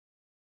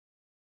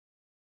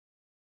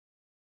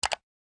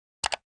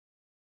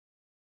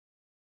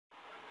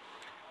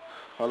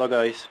Hello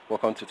guys,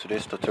 welcome to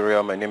today's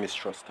tutorial. My name is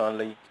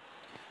Stanley.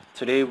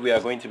 Today we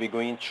are going to be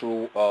going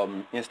through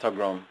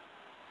Instagram.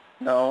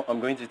 Now I'm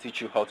going to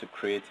teach you how to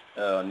create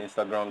an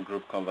Instagram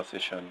group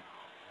conversation.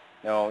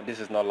 Now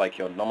this is not like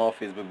your normal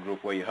Facebook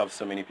group where you have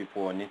so many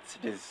people on it.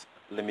 This is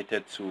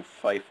limited to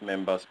 5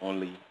 members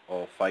only,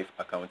 or 5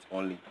 accounts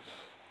only.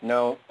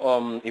 Now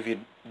if you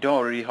don't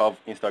already have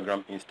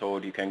Instagram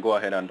installed, you can go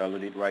ahead and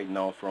download it right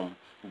now from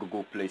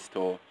Google Play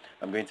Store.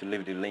 I'm going to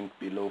leave the link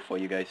below for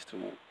you guys to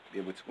be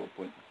able to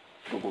open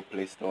Google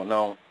Play Store.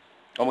 Now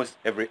almost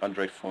every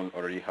Android phone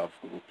already have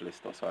Google Play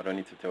Store, so I don't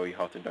need to tell you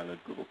how to download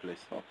Google Play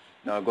Store.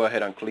 Now go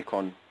ahead and click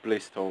on Play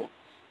Store,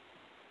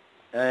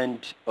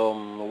 and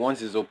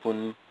once it's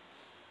open,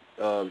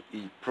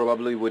 it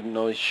probably would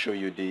not show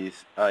you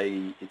this.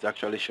 It's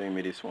actually showing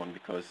me this one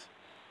because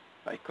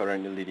I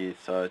currently did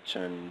a search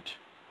and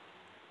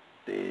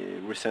the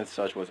recent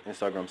search was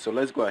Instagram. So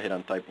let's go ahead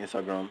and type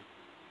Instagram.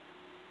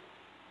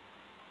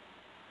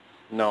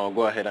 Now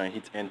go ahead and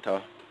hit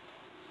enter.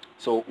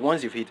 So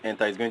once you've hit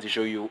enter, it's going to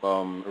show you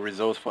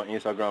results for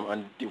Instagram,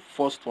 and the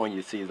first one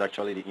you see is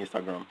actually the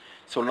Instagram.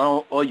 So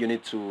now all you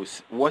need to,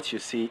 what you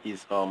see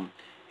is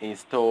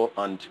install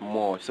and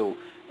more. So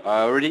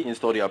I already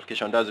installed the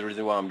application. That's the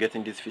reason why I'm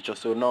getting this feature.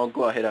 So now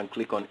go ahead and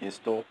click on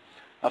install.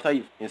 After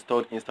you've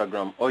installed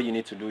Instagram, all you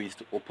need to do is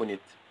to open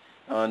it.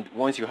 And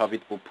once you have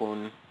it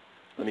open,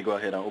 let me go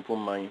ahead and open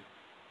mine.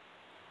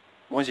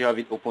 Once you have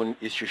it open,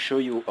 it should show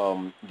you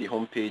the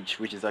home page,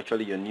 which is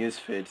actually your news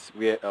feeds,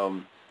 where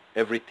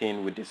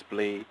everything will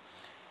display.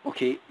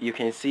 Okay, you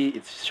can see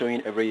it's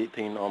showing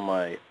everything on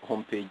my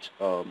homepage,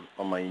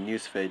 on my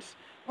news feeds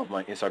of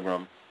my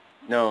Instagram.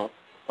 Now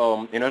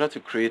in order to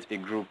create a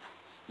group,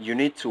 you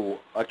need to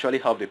actually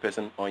have the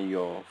person on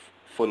your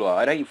follower.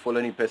 Either you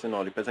follow the person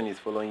or the person is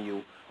following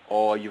you,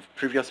 or you've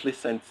previously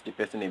sent the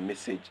person a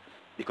message,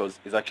 because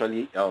it's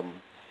actually a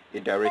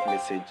direct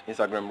message.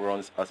 Instagram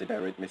runs as a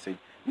direct message.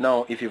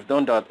 Now if you've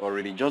done that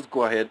already, just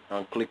go ahead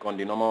and click on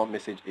the normal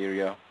message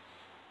area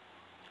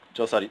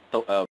just at the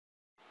top.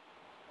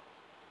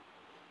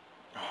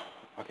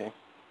 Okay,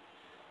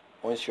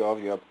 once you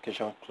have your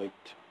application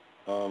clicked,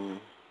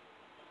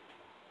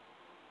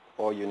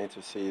 all you need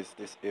to see is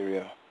this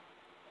area.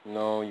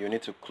 Now you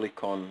need to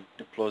click on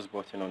the plus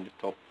button on the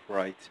top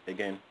right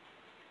again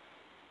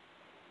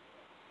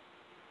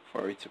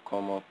for it to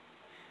come up.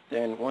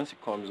 Then once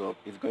it comes up,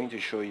 it's going to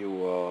show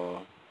you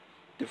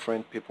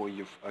different people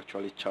you've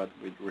actually chatted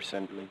with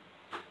recently.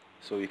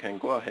 So you can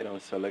go ahead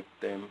and select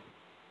them.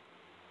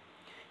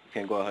 You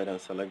can go ahead and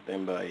select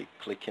them by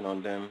clicking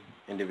on them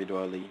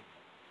individually.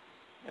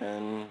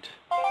 And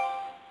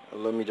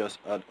let me just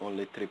add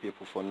only 3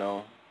 people for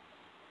now.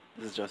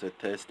 This is just a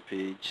test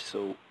page.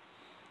 So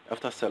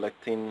after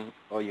selecting,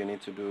 all you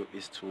need to do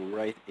is to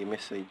write a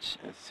message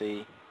and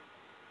say,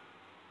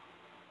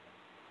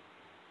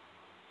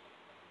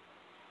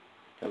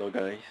 hello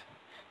guys.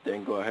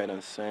 Then go ahead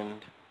and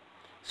send.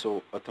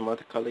 So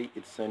automatically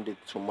it sends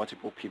it to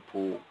multiple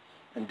people,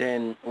 and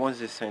then once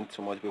it's sent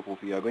to multiple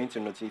people, you are going to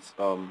notice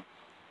a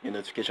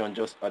notification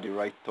just at the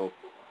right top,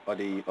 or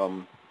the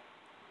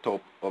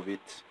top of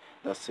it,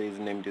 that says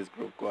name this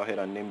group. Go ahead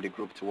and name the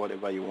group to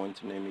whatever you want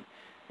to name it.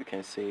 You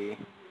can say,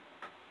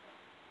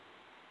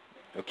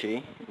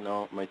 okay,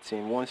 now my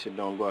team. Once you're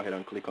done, go ahead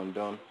and click on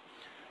done,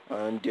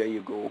 and there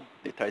you go.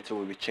 The title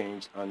will be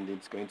changed, and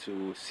it's going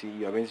to see,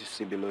 you're going to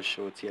see below,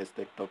 show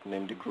TsTechTalk,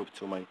 name the group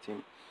to my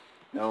team.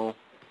 Now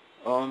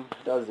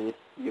that's it.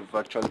 You've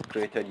actually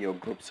created your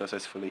group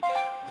successfully.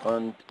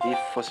 And if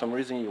for some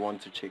reason you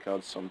want to check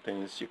out some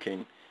things, you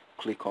can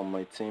click on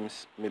my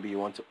teams. Maybe you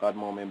want to add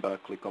more member,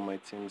 click on my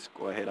teams,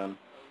 go ahead and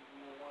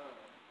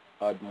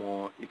add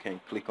more. You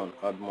can click on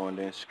add more and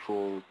then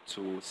scroll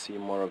to see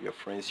more of your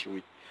friends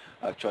you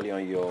actually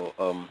on your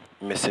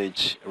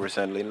message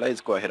recently.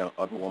 Let's go ahead and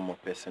add one more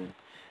person,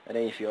 and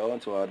then if you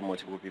want to add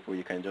multiple people,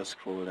 you can just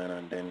scroll down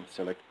and then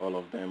select all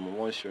of them.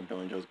 Once you're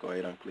done, just go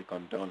ahead and click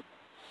on done,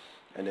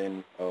 and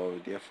then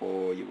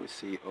therefore you will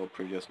see our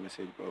previous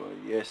message. But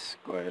yes,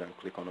 go ahead and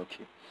click on OK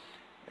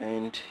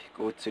and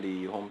go to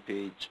the home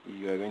page.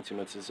 You are going to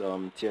notice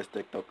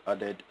TsTechTalk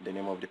added the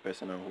name of the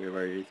person and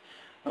whoever it is,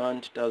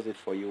 and that's it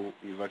for you.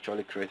 You've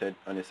actually created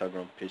an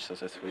Instagram page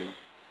successfully.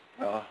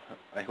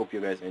 I hope you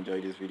guys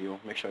enjoyed this video.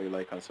 Make sure you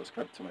like and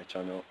subscribe to my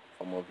channel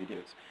for more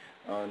videos,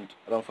 and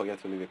don't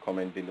forget to leave a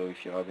comment below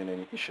if you're having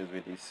any issues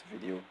with this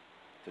video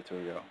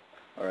tutorial.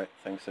 Alright,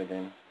 thanks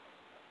again.